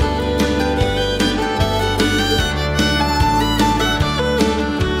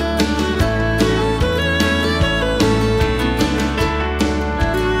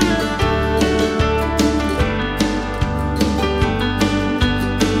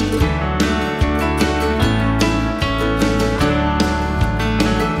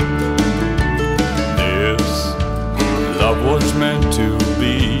 Was meant to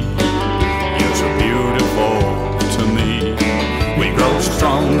be. You're so beautiful to me. We grow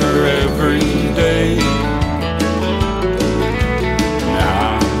stronger every day.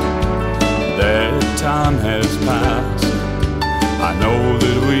 Now that time has passed, I know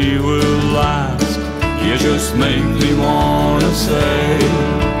that we will last. You just make me wanna say,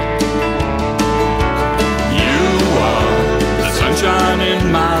 you are the sunshine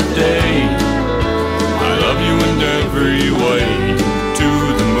in my day. I love you in every way. To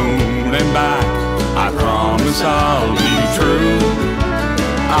the moon and back, I promise I'll be true.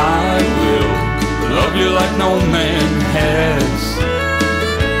 I will love you like no man has.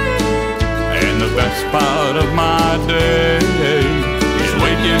 And the best part of my day is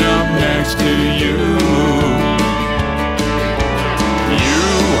waking up next to you. You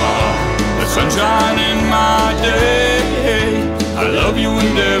are the sunshine in my day. I love you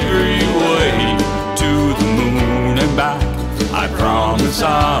in every way. To the moon and back, I promise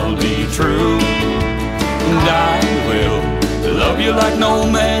I'll be true. And I will love you like no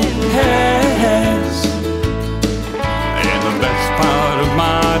man has. And the best part of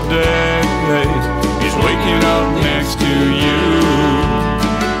my day is waking up next to you.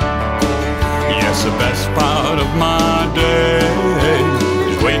 Yes, the best part of my day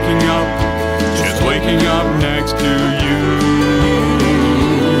is waking up, just waking up next to you.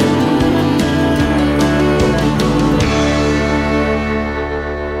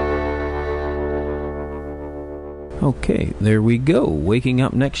 Okay, there we go. Waking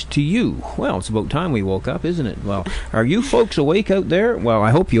up next to you. Well, it's about time we woke up, isn't it? Well, are you folks awake out there? Well, I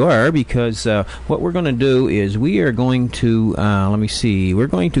hope you are, because what we're going to do is we are going to, let me see, we're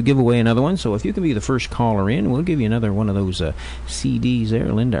going to give away another one. So if you can be the first caller in, we'll give you another one of those CDs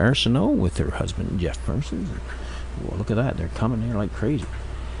there. Linda Arsenault with her husband, Jeff Parsons. Whoa, look at that. They're coming there like crazy.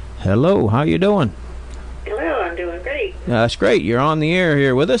 Hello, how you doing? Hello, I'm doing great. That's great. You're on the air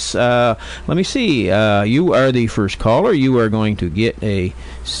here with us. Let me see. You are the first caller. You are going to get a...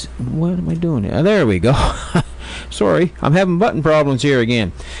 What am I doing? There we go. Sorry, I'm having button problems here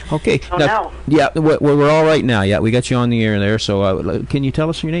again. Okay. Oh, now, no. Yeah, we're all right now. Yeah, we got you on the air there. So can you tell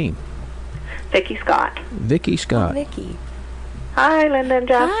us your name? Vicki Scott. Vicki Scott. Oh, Vicki. Hi, Linda and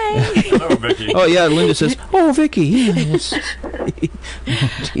Jeff. Hi. Hello, Vicki. Oh, yeah, Linda says, oh, Vicki, yes.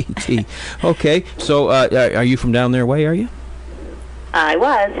 Okay, so are you from down their way, are you? I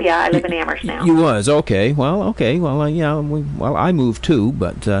was, yeah. I live in Amherst now. You was, okay. Well, yeah, I moved too,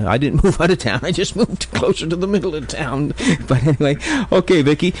 but I didn't move out of town. I just moved closer to the middle of town. But anyway, okay,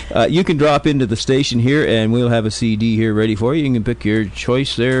 Vicki, you can drop into the station here, and we'll have a CD here ready for you. You can pick your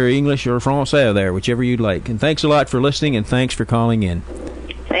choice there, English or Francais there, whichever you'd like. And thanks a lot for listening, and thanks for calling in.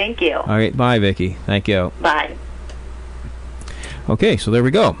 Thank you. All right, bye, Vicki. Thank you. Bye. Okay, so there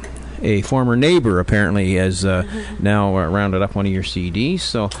we go. A former neighbor apparently has now rounded up one of your CDs,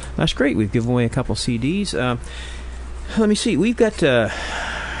 so that's great. We've given away a couple CDs. Let me see. We've got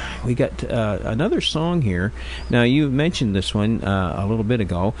we got another song here. Now, you mentioned this one a little bit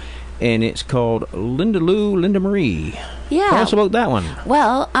ago, and it's called Linda Lou, Linda Marie. Yeah. Tell us about that one.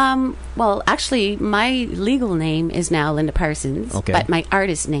 Well, actually, my legal name is now Linda Parsons, but my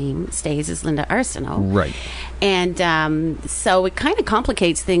artist name stays as Linda Arsenault. Right. And so it kind of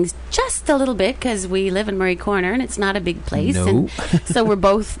complicates things just a little bit because we live in Murray Corner and it's not a big place. No. And so we're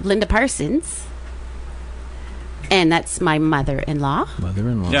both Linda Parsons. And that's my mother-in-law.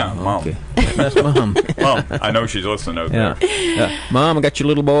 Mother-in-law. Yeah, Mom. Okay. That's Mom. Mom, I know she's listening out there. Mom, I got your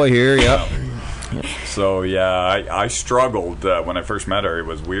little boy here. Yep. So, I struggled when I first met her. It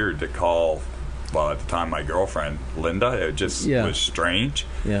was weird to call, at the time, my girlfriend Linda. It just was strange.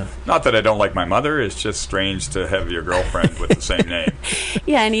 Yeah. Not that I don't like my mother. It's just strange to have your girlfriend with the same name.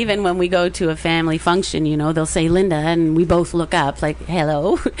 Yeah, and even when we go to a family function, they'll say Linda, and we both look up like,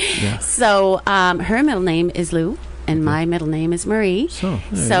 hello. Yeah. So her middle name is Lou, and my middle name is Marie.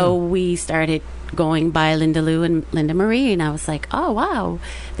 So we started going by Linda Lou and Linda Marie, and I was like, oh, wow,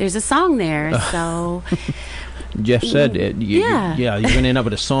 there's a song there. So... Jeff said, you're going to end up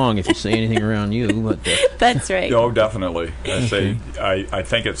with a song if you say anything around you. But that's right. Oh, definitely. I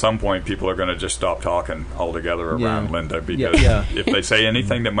think at some point people are going to just stop talking altogether around Linda because if they say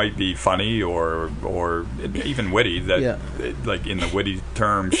anything that might be funny or even witty, that like in the witty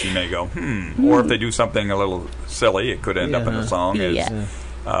terms, she may go, Or if they do something a little silly, it could end up in a song.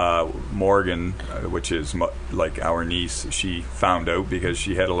 Morgan, which is like our niece, she found out because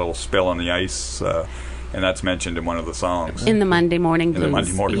she had a little spill on the ice. And that's mentioned in one of the songs. In the Monday Morning Blues. In the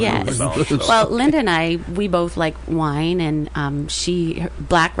Monday Morning Blues song. So. Well, Linda and I, we both like wine, and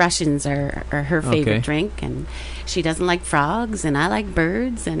Black Russians are her favorite drink, and she doesn't like frogs, and I like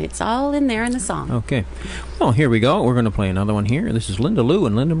birds, and it's all in there in the song. Okay. Well, here we go. We're going to play another one here. This is Linda Lou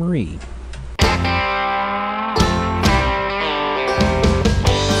and Linda Marie. I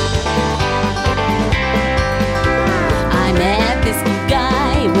met this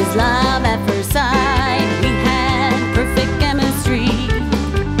guy, it was love at first sight.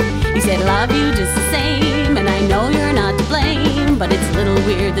 Love you just the same, and I know you're not to blame, but it's a little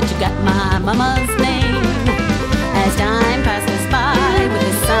weird that you got my mama's name. As time passes by with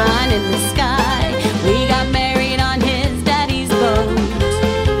the sun in the sky, we got married on his daddy's boat.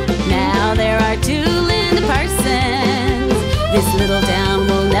 Now there are two Linda Parsons. This little town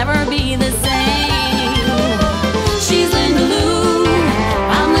will never be the same. She's Linda Lou,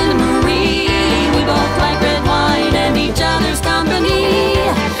 I'm Linda Marie. We both like red wine and each other's company.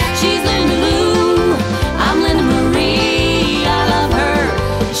 She's Linda Lou, I'm Linda Marie. I love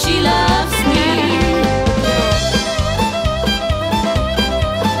her, she loves me.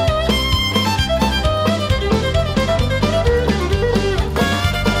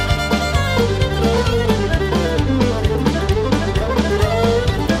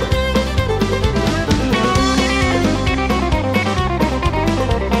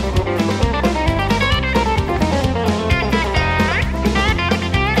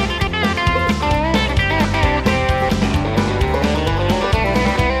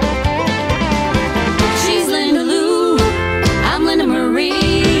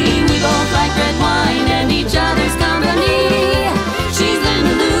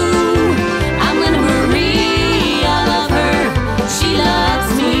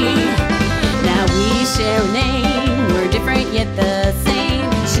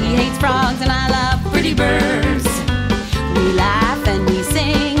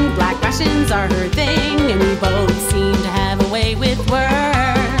 Are her thing, and we both seem to have a way with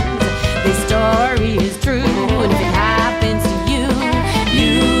words. This story is true, and if it happens to you,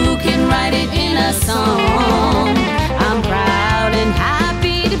 you can write it in a song. I'm proud and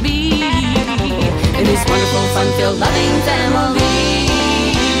happy to be in this wonderful, fun-filled, loving family.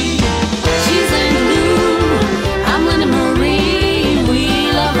 She's Linda Lou, I'm Linda Marie.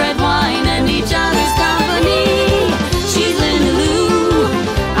 We love red wine and each other's company. She's Linda Lou,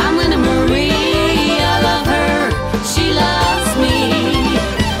 I'm Linda Marie. I love her, she loves me.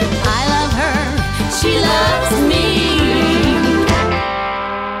 I love her, she loves me.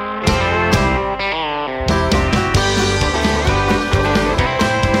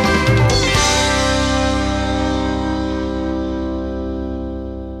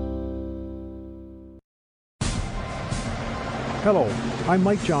 Hello, I'm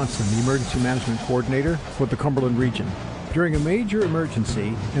Mike Johnson, the Emergency Management Coordinator for the Cumberland region. During a major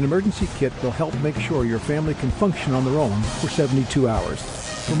emergency, an emergency kit will help make sure your family can function on their own for 72 hours.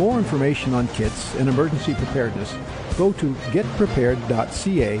 For more information on kits and emergency preparedness, go to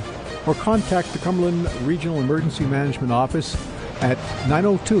getprepared.ca or contact the Cumberland Regional Emergency Management Office at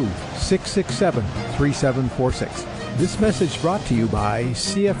 902-667-3746. This message brought to you by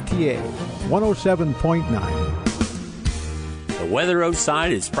CFTA 107.9. The weather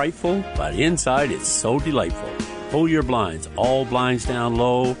outside is frightful, but inside it's so delightful. Pull your blinds, all blinds down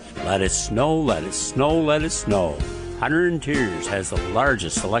low. Let it snow, let it snow, let it snow. Hunter Interiors has the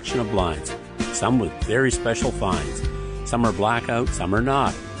largest selection of blinds, some with very special finds. Some are blackout, some are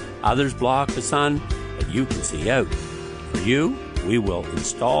not. Others block the sun, but you can see out. For you, we will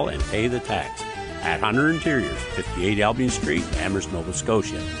install and pay the tax at Hunter Interiors, 58 Albion Street, Amherst, Nova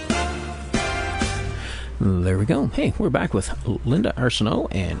Scotia. There we go. Hey, we're back with Linda Arsenault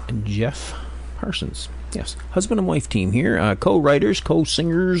and Jeff Parsons. Yes, husband and wife team here, co-writers,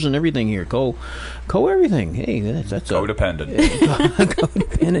 co-singers, and everything here. Co-everything. Hey, that's codependent.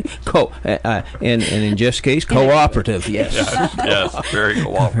 Codependent. And in Jeff's case, cooperative. Yes. Yes, very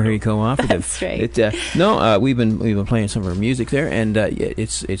cooperative. Very cooperative. That's right. We've been playing some of our music there, and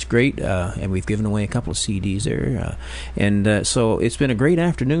it's great. And we've given away a couple of CDs there, so it's been a great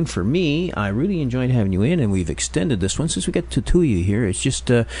afternoon for me. I really enjoyed having you in, and we've extended this one since we got to two of you here. It's just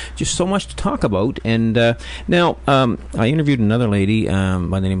so much to talk about, and. Now, I interviewed another lady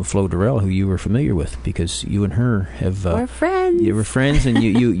by the name of Flo Durrell, who you were familiar with because you and her have we're friends. You were friends, and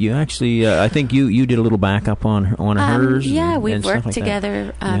you actually I think you did a little backup on hers. Yeah, we've and worked like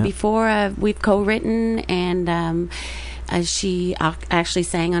together before. We've co-written, and she actually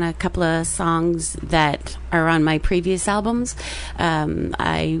sang on a couple of songs that are on my previous albums.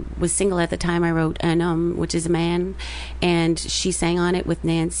 I was single at the time. I wrote Un, which is a man, and she sang on it with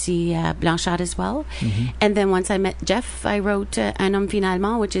Nancy Blanchard as well. Mm-hmm. And then once I met Jeff, I wrote Un homme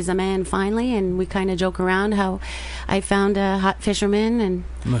finalement, which is a man finally, and we kind of joke around how I found a hot fisherman, and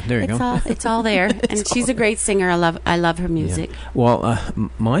there you go. It's all there. And she's a great singer. I love her music. Yeah. Well,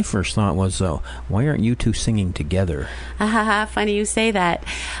 my first thought was, why aren't you two singing together? Funny you say that.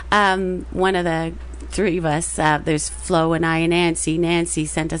 One of the three of us, there's Flo and I and Nancy. Nancy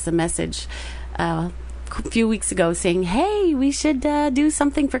sent us a message a few weeks ago saying, hey, we should do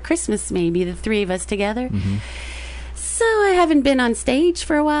something for Christmas, maybe, the three of us together. Mm-hmm. So I haven't been on stage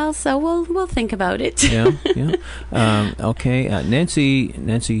for a while, so we'll think about it. Yeah. Okay. Nancy,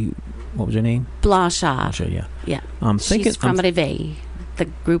 what was her name? Blanchard. Yeah. She's from Réveil, the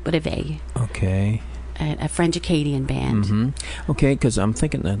group Réveil. Okay. A French Acadian band. Mm-hmm. Okay, because I'm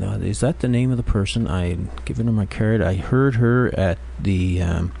thinking, is that the name of the person? I given her my card. I heard her at the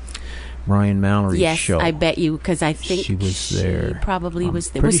Ryan Mallory show. Yes, I bet you, because I think she was there. Probably was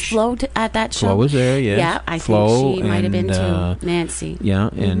there. Was Flo at that show? Flo was there, yes. Yeah, I think she might have been too. Nancy. Yeah,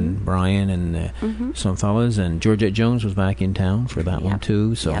 and Brian and some fellas, and Georgette Jones was back in town for that one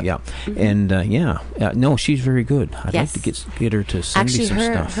too. So and no, she's very good. I'd like to get her to send me some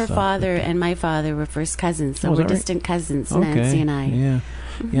stuff. Actually, her father and my father were first cousins, so we're distant cousins. Okay. Nancy and I. Yeah.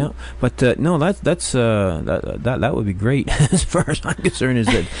 Mm-hmm. Yeah, but no, that would be great as far as I'm concerned. Is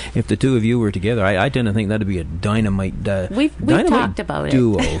that if the two of you were together, I tend to think that'd be a dynamite. We've talked about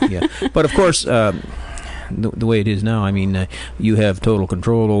duo, it. Yeah, but of course. The way it is now, I mean, you have total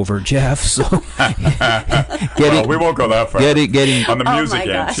control over Jeff, so we won't go that far. Getting on the music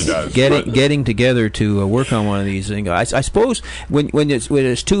end, she does. Getting together to work on one of these things. I suppose when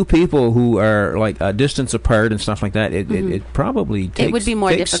it's two people who are like a distance apart and stuff like that, it probably takes, it would be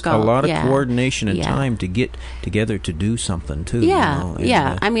more difficult. A lot of coordination and time to get together to do something too.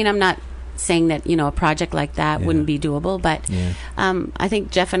 Yeah, I mean, I'm not saying that a project like that wouldn't be doable, but I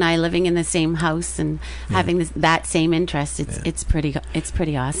think Jeff and I living in the same house and having that same interest, it's pretty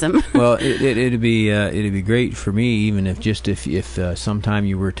awesome. Well, it'd be great for me, even if sometime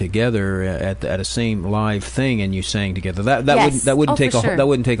you were together at a same live thing and you sang together. That wouldn't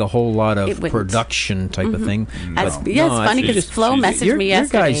take a whole lot of production type of thing. It's funny because Flo messaged me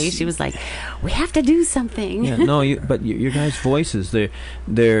yesterday. She was like, "We have to do something." Yeah, no, but your guys' voices, they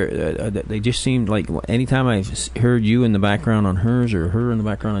just seemed like anytime I've heard you in the background on hers or her in the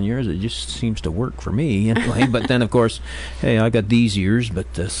background on yours, it just seems to work for me anyway. But then, of course, hey, I got these ears,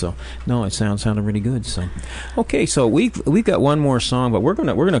 but so no, it sounded really good. So okay, so we've got one more song, but we're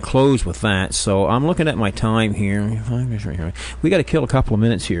gonna close with that. So I'm looking at my time here. We got to kill a couple of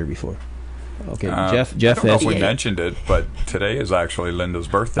minutes here before. Okay, Jeff. I don't know if we mentioned it, but today is actually Linda's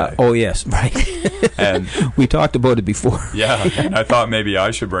birthday. Oh yes, right. And we talked about it before. Yeah, and I thought maybe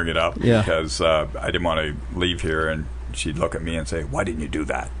I should bring it up because I didn't want to leave here and she'd look at me and say, "Why didn't you do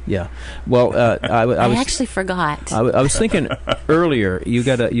that?" Yeah. Well, I actually forgot. I was thinking earlier. You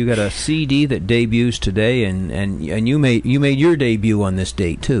got a CD that debuts today, and you made your debut on this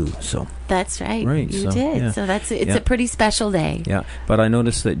date too. So that's right. You did. Yeah. So it's a pretty special day. Yeah. But I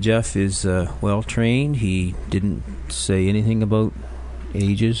noticed that Jeff is well trained. He didn't say anything about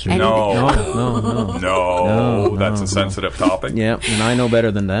ages? Or No, that's a sensitive topic. Yeah, and I know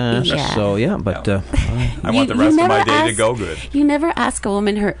better than that. Yeah. So, but... I want the rest of my day to go good. You never ask a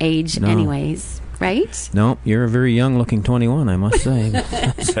woman her age anyways. Right? No, you're a very young-looking 21, I must say.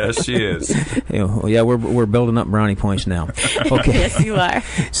 Yes, she is. Yeah, we're building up brownie points now. Okay. Yes, you are.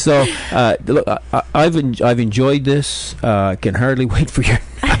 So, look, I've enjoyed this. Can hardly wait for your.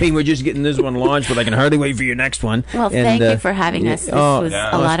 I mean, we're just getting this one launched, but I can hardly wait for your next one. Well, thank you for having us. This was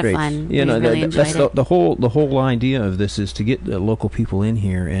a lot of fun. You know, really enjoyed it. The whole idea of this is to get the local people in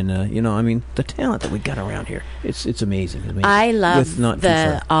here, and I mean, the talent that we got around here. It's amazing. I love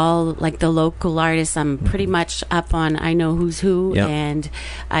the local artists. I'm pretty much up on I know who's who, and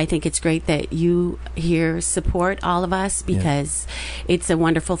I think it's great that you here support all of us because it's a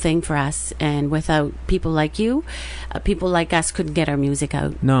wonderful thing for us. And without people like you, people like us couldn't get our music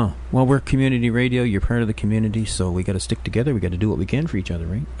out. No. Well, we're community radio. You're part of the community, so we got to stick together. We got to do what we can for each other,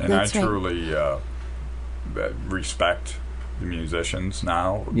 right? And I truly respect the musicians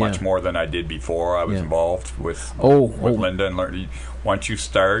now much more than I did before. I was involved with Linda and learned. Once you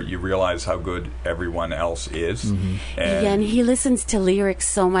start, you realize how good everyone else is. Mm-hmm. And he listens to lyrics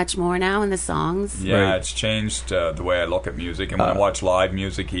so much more now in the songs. Yeah, it's changed the way I look at music, and when I watch live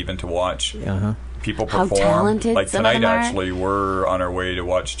music, even to watch. People perform. How talented like some tonight, of them are. Actually, we're on our way to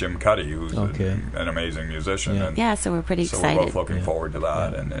watch Jim Cuddy, who's an amazing musician. And so we're pretty excited. So we're both looking forward to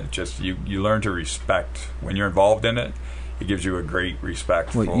that, and it just you learn to respect when you're involved in it. It gives you a great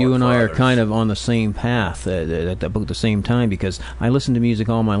respect. Well, you and I are kind of on the same path at about the same time, because I listened to music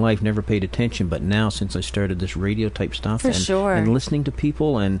all my life, never paid attention, but now since I started this radio type stuff and listening to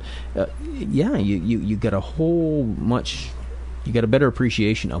people, and you got a whole much. You got a better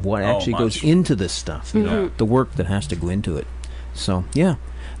appreciation of what actually goes into this stuff, the work that has to go into it. So,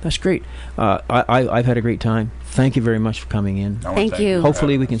 that's great. I've had a great time. Thank you very much for coming in. Thank you.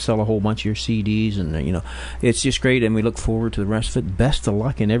 Hopefully we can sell a whole bunch of your CDs, and it's just great, and we look forward to the rest of it. Best of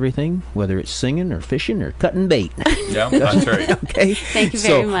luck in everything, whether it's singing or fishing or cutting bait. Yeah, that's right. Okay. Thank you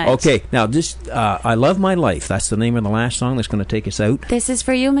very much. Okay, now this I Love My Life. That's the name of the last song that's going to take us out. This is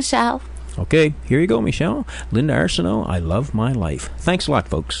for you, Michelle. Okay, here you go, Michelle. Linda Arsenault, I Love My Life. Thanks a lot,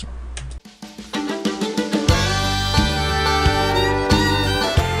 folks.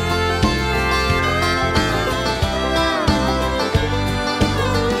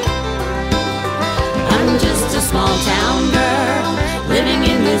 I'm just a small town girl living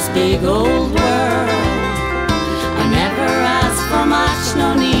in this big old world. I never asked for much,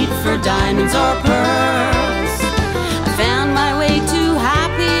 no need for diamonds or pearls. I found my way to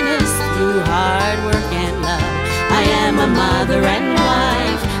happiness through hard work and love. I am a mother and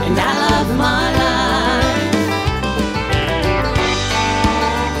wife, and I love my life.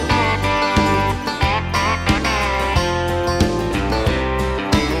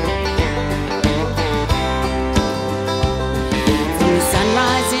 From the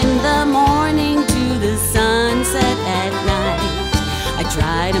sunrise in the morning to the sunset at night, I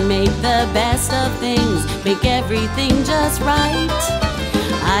try to make the best of things, make everything just right.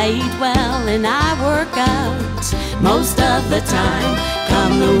 I eat well and I work out most of the time.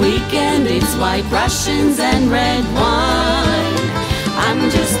 Come the weekend, it's white Russians and red wine. I'm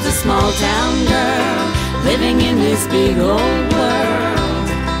just a small town girl living in this big old world.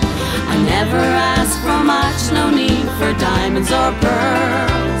 I never ask for much, no need for diamonds or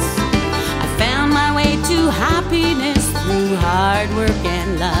pearls. I found my way to happiness through hard work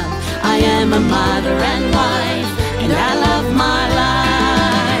and love. I am a mother and wife, and I love my life.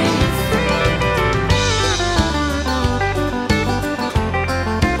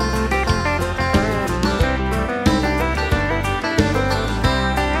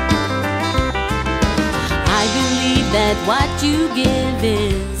 I believe that what you give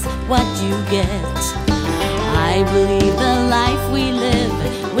is what you get. I believe the life we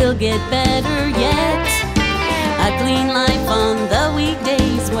live will get better yet. A clean life on the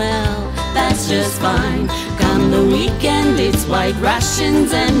weekdays, well, that's just fine. Come the weekend, it's white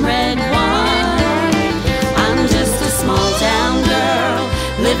Russians and red wine. I'm just a small town girl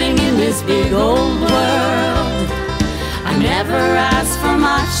living in this big old world. I never ask for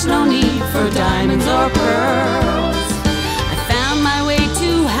much, no need for diamonds or pearls. I found my way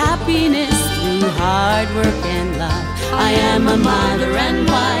to happiness through hard work and love. I am a mother and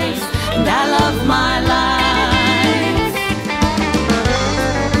wife, and I love my life.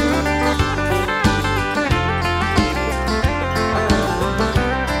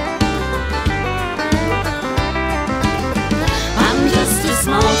 I'm just a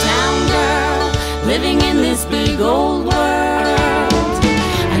small town girl living in this big old world.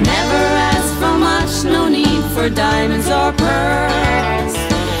 I never ask for much, no need for diamonds or pearls.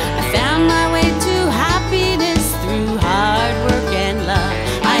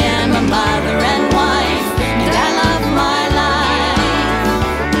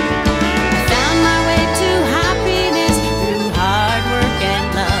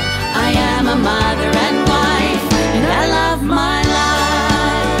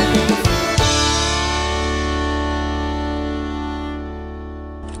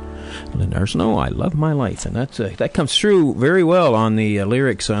 Linda Arsenault, I Love My Life. And that comes through very well on the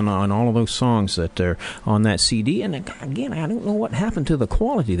lyrics on all of those songs that are on that CD. And again, I don't know what happened to the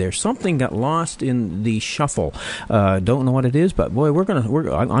quality there. Something got lost in the shuffle. Don't know what it is, but boy,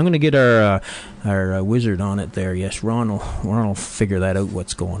 I'm gonna get our wizard on it there. Yes, Ron will figure that out,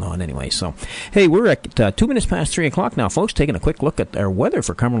 what's going on anyway. So, hey, we're at 2 minutes past 3 o'clock now, folks, taking a quick look at our weather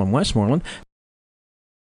for Cumberland Westmoreland.